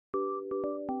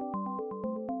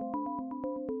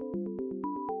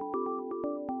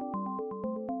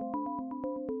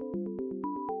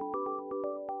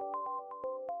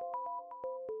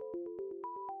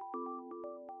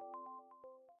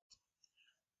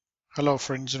Hello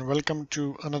friends and welcome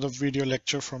to another video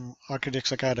lecture from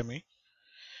Architects Academy.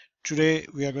 Today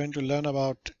we are going to learn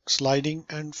about sliding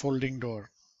and folding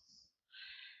door.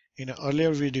 In an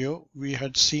earlier video we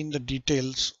had seen the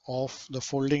details of the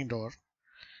folding door.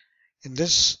 In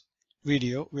this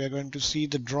video we are going to see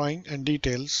the drawing and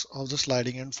details of the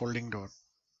sliding and folding door.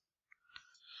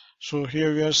 So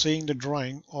here we are seeing the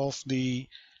drawing of the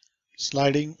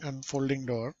sliding and folding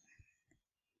door.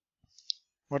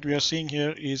 What we are seeing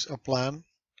here is a plan,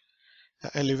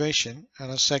 an elevation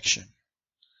and a section.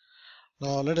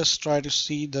 Now let us try to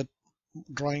see the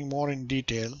drawing more in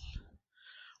detail.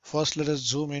 First, let us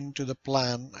zoom into the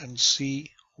plan and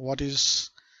see what is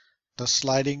the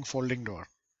sliding folding door.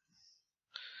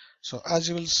 So as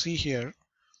you will see here,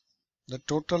 the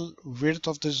total width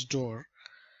of this door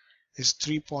is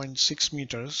 3.6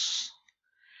 meters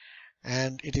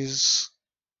and it is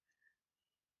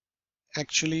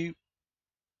actually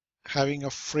having a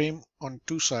frame on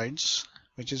two sides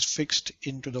which is fixed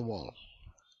into the wall.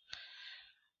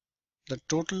 The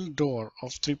total door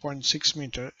of 3.6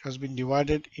 meter has been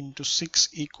divided into 6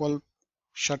 equal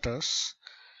shutters,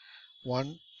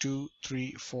 1, 2,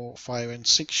 3, 4, 5 and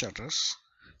 6 shutters,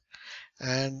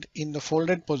 and in the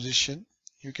folded position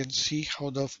you can see how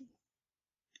the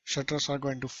shutters are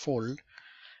going to fold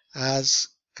as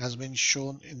has been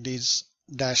shown in these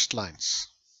dashed lines.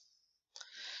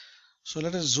 So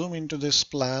let us zoom into this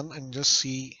plan and just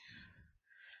see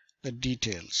the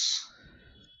details.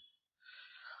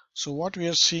 So what we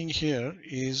are seeing here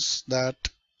is that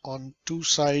on two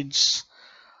sides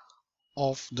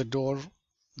of the door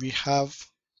we have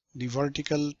the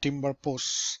vertical timber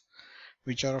posts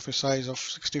which are of a size of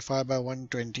 65 by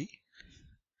 120.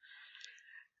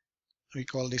 We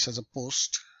call this as a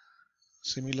post.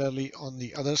 Similarly, on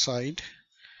the other side,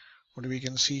 what we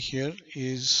can see here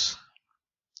is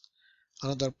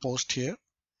another post here.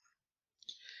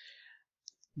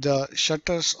 The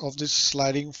shutters of this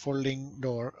sliding folding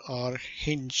door are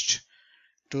hinged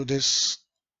to this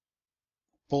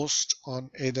post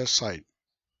on either side.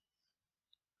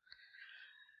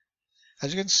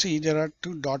 As you can see, there are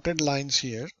two dotted lines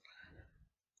here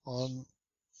on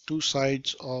two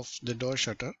sides of the door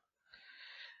shutter.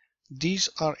 These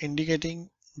are indicating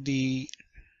the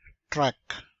track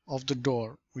of the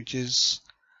door which is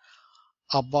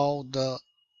above the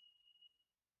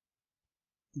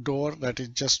door that is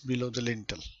just below the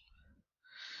lintel.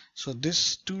 So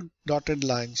these two dotted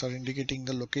lines are indicating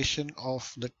the location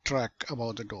of the track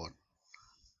above the door.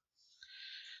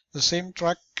 The same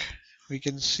track we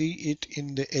can see it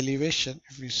in the elevation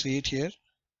if we see it here.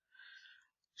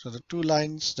 So the two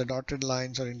lines, the dotted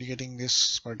lines, are indicating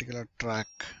this particular track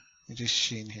which is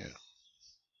seen here.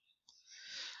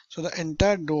 So the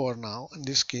entire door now, in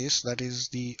this case, that is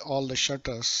all the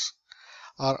shutters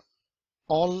are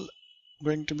all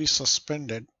going to be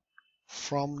suspended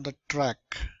from the track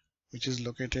which is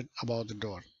located above the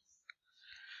door.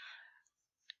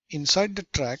 Inside the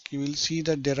track you will see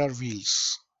that there are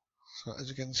wheels. So as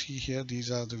you can see here, these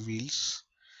are the wheels,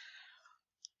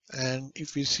 and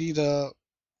if we see the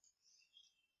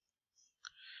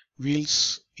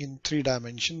wheels in 3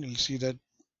 dimensions, you'll see that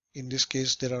in this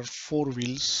case there are 4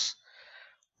 wheels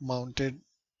mounted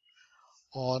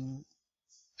on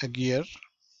a gear,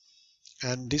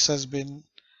 and this has been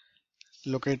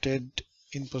located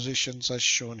in positions as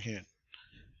shown here.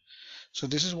 So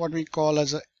this is what we call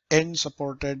as a end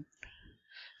supported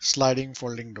sliding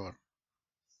folding door.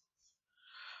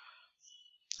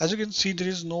 As you can see, there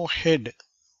is no head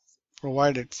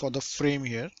provided for the frame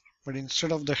here, but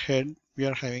instead of the head we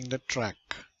are having the track.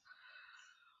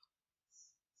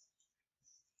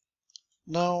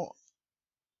 Now,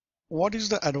 what is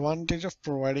the advantage of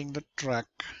providing the track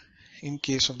in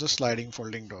case of the sliding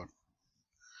folding door?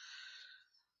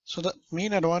 So the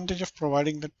main advantage of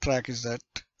providing the track is that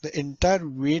the entire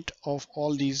weight of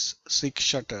all these 6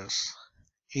 shutters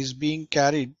is being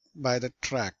carried by the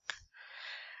track,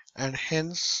 and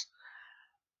hence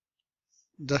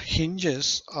the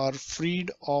hinges are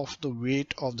freed of the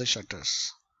weight of the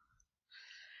shutters,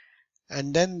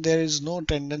 and then there is no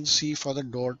tendency for the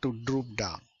door to droop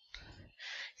down.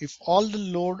 If all the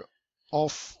load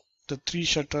of the 3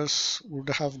 shutters would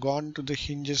have gone to the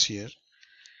hinges here,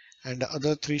 and the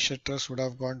other 3 shutters would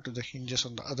have gone to the hinges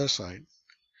on the other side,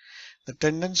 the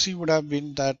tendency would have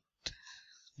been that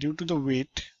due to the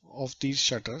weight of these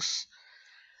shutters,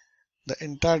 the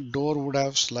entire door would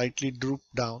have slightly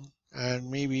drooped down, and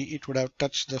maybe it would have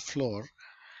touched the floor,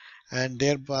 and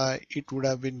thereby it would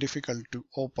have been difficult to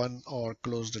open or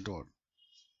close the door.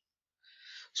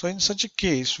 So in such a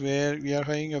case where we are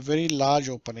having a very large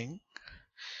opening,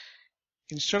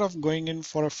 instead of going in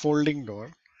for a folding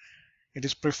door, it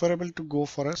is preferable to go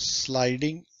for a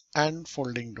sliding and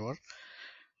folding door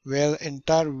where the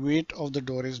entire weight of the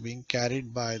door is being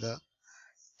carried by the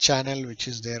channel which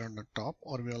is there on the top,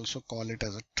 or we also call it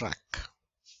as a track.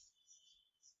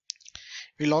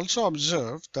 We'll also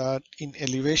observe that in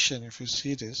elevation, if you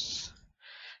see this,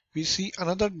 we see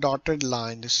another dotted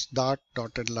line, this dark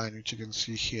dotted line which you can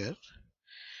see here,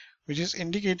 which is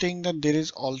indicating that there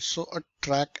is also a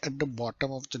track at the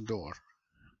bottom of the door.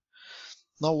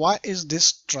 Now, why is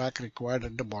this track required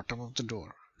at the bottom of the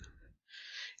door?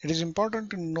 It is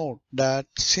important to note that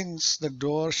since the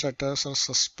door shutters are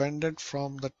suspended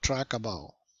from the track above,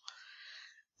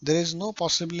 there is no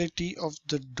possibility of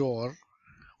the door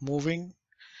moving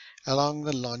along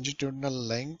the longitudinal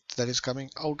length, that is coming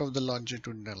out of the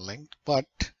longitudinal length, but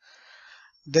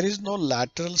there is no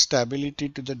lateral stability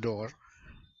to the door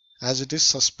as it is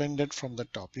suspended from the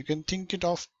top. You can think it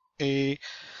of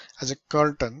as a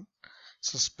curtain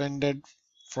suspended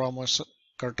from a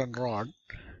curtain rod,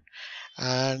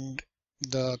 and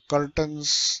the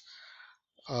curtains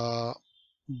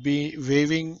be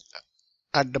waving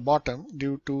at the bottom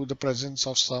due to the presence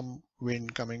of some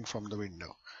wind coming from the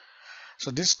window. So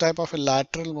this type of a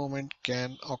lateral movement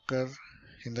can occur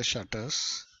in the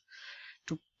shutters.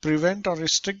 To prevent or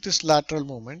restrict this lateral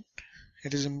movement,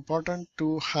 it is important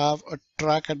to have a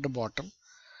track at the bottom.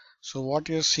 So what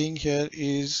you're seeing here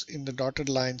is in the dotted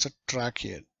lines a track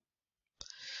here.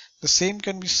 The same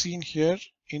can be seen here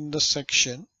in the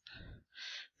section,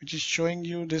 which is showing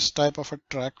you this type of a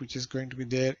track which is going to be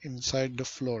there inside the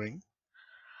flooring.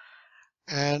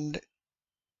 And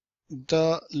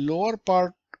the lower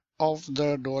part of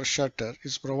the door shutter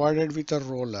is provided with a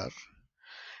roller,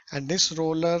 and this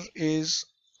roller is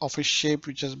of a shape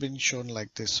which has been shown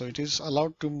like this. So it is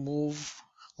allowed to move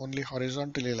only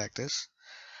horizontally like this,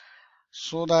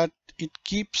 so that it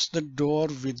keeps the door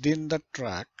within the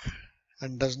track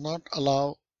and does not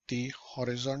allow the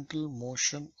horizontal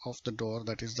motion of the door,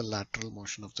 that is the lateral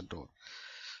motion of the door.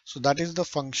 So that is the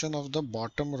function of the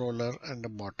bottom roller and the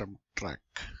bottom track.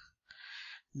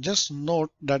 Just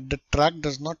note that the track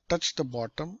does not touch the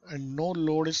bottom and no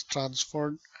load is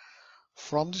transferred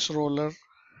from this roller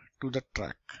to the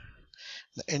track.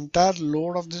 The entire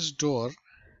load of this door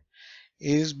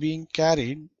is being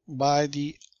carried by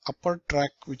the upper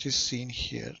track which is seen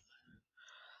here.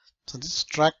 So this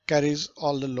track carries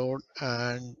all the load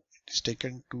and it is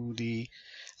taken to the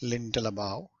lintel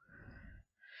above.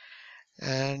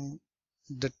 And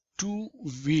the two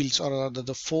wheels, or rather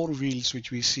the four wheels which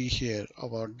we see here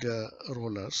about the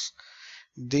rollers,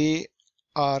 they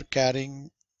are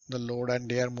carrying the load and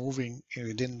they are moving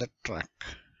within the track.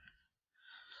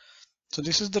 So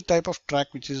this is the type of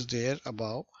track which is there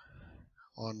above.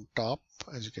 On top,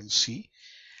 as you can see,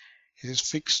 it is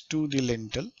fixed to the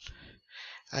lintel,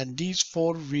 and these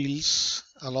four wheels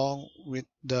along with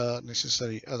the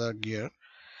necessary other gear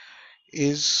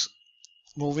is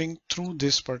moving through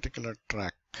this particular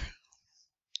track.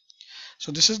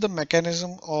 So this is the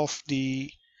mechanism of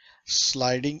the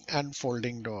sliding and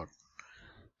folding door.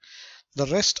 The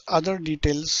rest other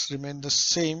details remain the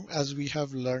same as we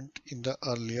have learned in the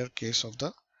earlier case of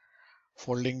the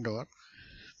folding door.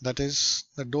 That is,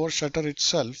 the door shutter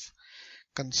itself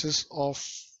consists of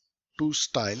two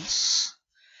stiles,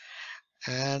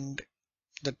 and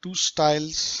the two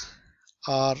stiles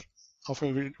are of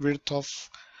a width of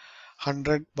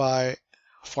 100 by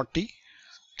 40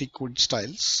 teakwood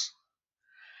stiles,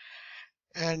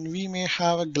 and we may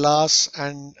have a glass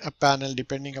and a panel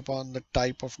depending upon the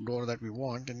type of door that we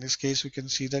want. In this case, we can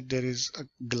see that there is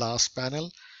a glass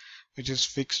panel which is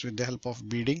fixed with the help of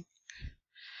beading,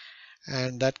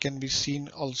 and that can be seen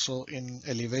also in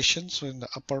elevation. So in the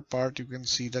upper part you can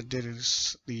see that there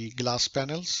is the glass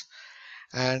panels,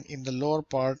 and in the lower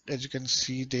part, as you can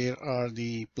see, there are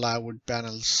the plywood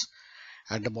panels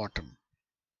at the bottom.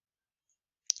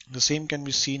 The same can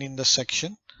be seen in the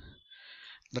section.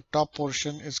 The top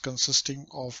portion is consisting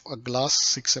of a glass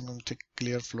 6 mm thick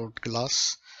clear float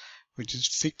glass which is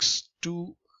fixed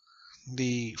to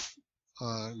the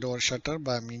door shutter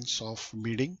by means of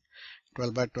beading,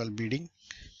 12 by 12 beading,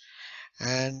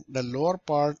 and the lower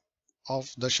part of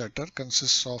the shutter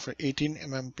consists of an 18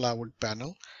 mm plywood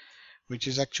panel which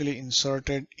is actually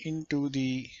inserted into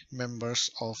the members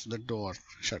of the door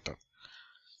shutter.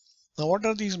 Now, what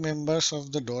are these members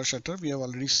of the door shutter? We have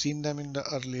already seen them in the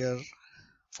earlier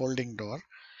folding door.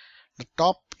 The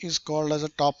top is called as a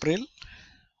top rail,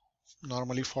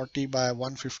 normally 40 by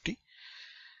 150.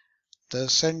 The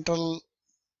central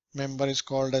member is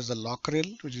called as the lock rail,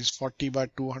 which is 40 by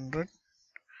 200.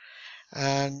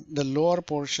 And the lower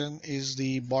portion is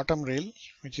the bottom rail,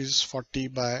 which is 40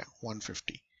 by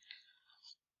 150.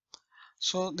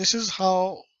 So this is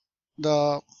how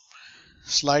the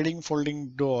sliding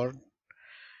folding door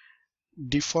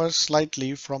differs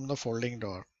slightly from the folding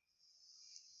door.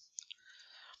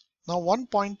 Now one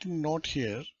point to note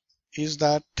here is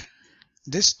that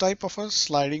this type of a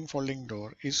sliding folding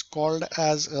door is called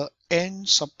as a end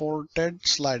supported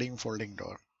sliding folding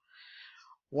door.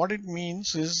 What it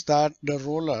means is that the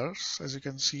rollers, as you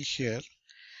can see here,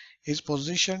 is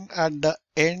positioned at the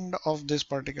end of this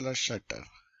particular shutter,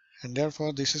 and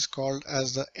therefore this is called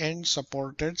as the end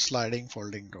supported sliding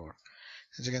folding door.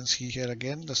 As you can see here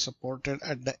again, the supported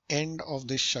at the end of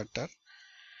this shutter,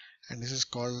 and this is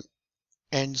called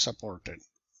end supported.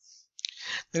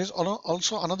 There is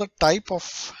also another type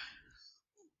of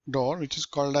door which is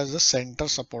called as the center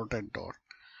supported door.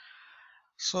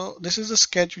 So this is a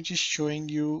sketch which is showing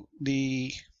you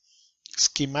the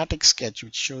schematic sketch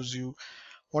which shows you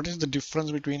what is the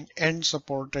difference between end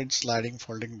supported sliding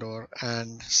folding door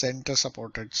and center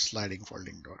supported sliding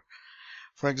folding door.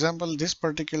 For example, this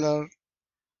particular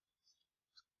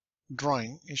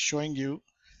drawing is showing you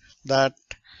that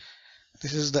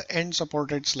this is the end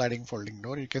supported sliding folding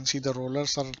door. You can see the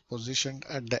rollers are positioned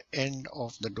at the end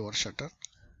of the door shutter,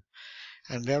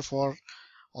 and therefore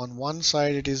on one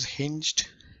side it is hinged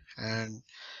and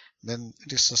then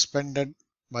it is suspended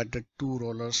by the two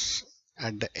rollers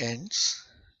at the ends.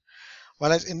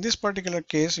 Whereas in this particular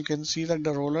case, you can see that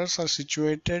the rollers are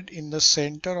situated in the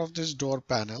center of this door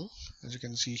panel, as you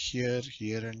can see here,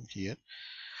 here, and here.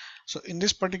 So in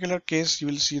this particular case, you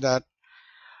will see that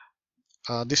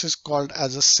this is called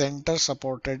as a center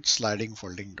supported sliding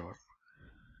folding door.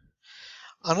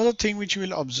 Another thing which you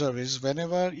will observe is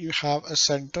whenever you have a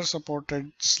center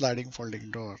supported sliding folding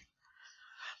door,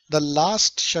 the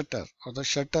last shutter or the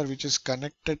shutter which is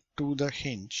connected to the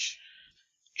hinge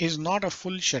is not a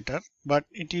full shutter, but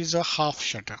it is a half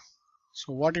shutter.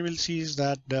 So what you will see is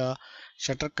that the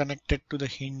shutter connected to the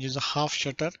hinge is a half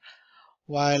shutter,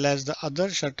 while as the other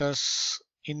shutters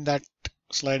in that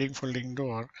sliding folding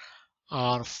door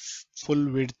are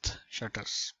full width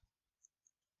shutters.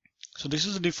 So this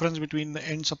is the difference between the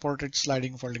end supported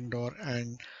sliding folding door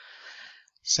and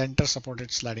center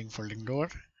supported sliding folding door.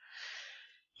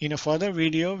 In a further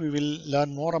video, we will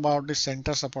learn more about the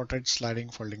center supported sliding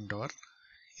folding door.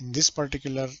 In this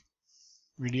particular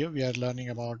video, we are learning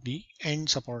about the end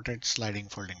supported sliding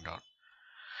folding door.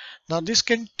 Now this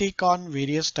can take on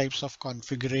various types of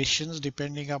configurations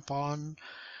depending upon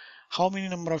how many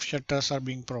number of shutters are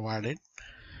being provided,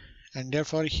 and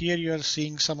therefore here you are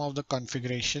seeing some of the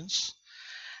configurations.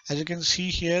 As you can see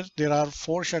here, there are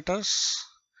 4 shutters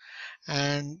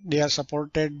and they are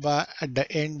supported by at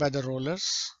the end by the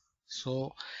rollers.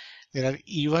 So there are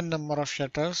even number of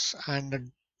shutters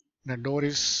and the door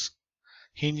is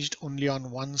hinged only on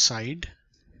one side.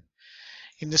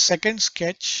 In the second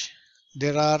sketch,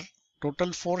 there are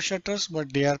total 4 shutters,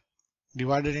 but they are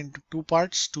divided into 2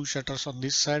 parts, 2 shutters on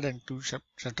this side and 2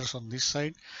 shutters on this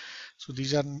side. So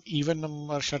these are even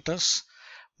number shutters,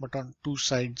 but on 2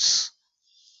 sides,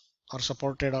 are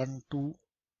supported on 2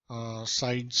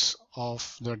 sides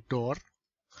of the door.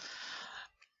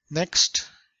 Next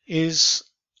is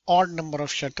odd number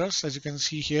of shutters. As you can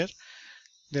see here,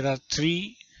 there are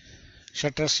 3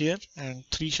 shutters here and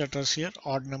 3 shutters here,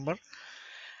 odd number,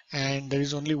 and there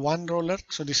is only 1 roller.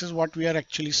 So this is what we are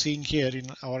actually seeing here in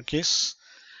our case.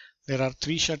 There are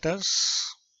 3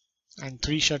 shutters and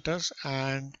 3 shutters,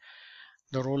 and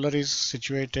the roller is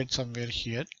situated somewhere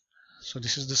here. So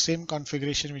this is the same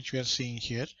configuration which we are seeing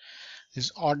here.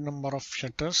 Is odd number of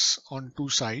shutters on 2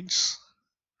 sides.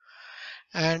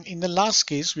 And in the last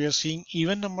case, we are seeing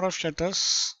even number of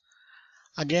shutters.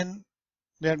 Again,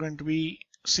 they are going to be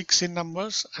 6 in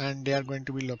numbers and they are going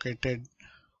to be located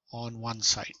on one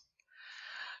side.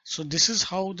 So this is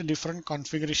how the different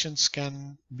configurations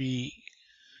can be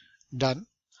done.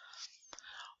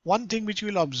 One thing which you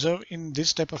will observe in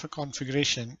this type of a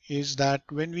configuration is that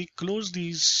when we close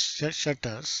these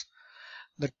shutters,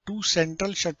 the 2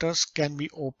 central shutters can be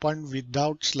opened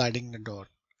without sliding the door.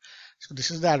 So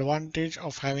this is the advantage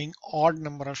of having odd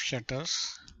number of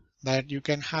shutters, that you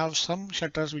can have some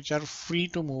shutters which are free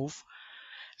to move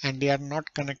and they are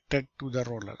not connected to the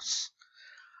rollers.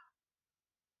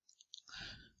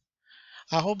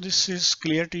 I hope this is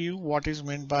clear to you what is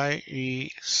meant by a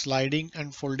sliding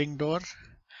and folding door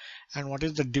and what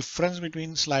is the difference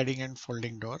between sliding and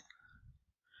folding door.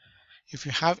 If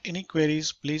you have any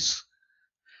queries, please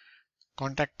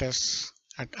contact us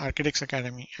at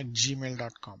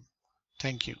architectsacademy@gmail.com.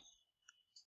 Thank you.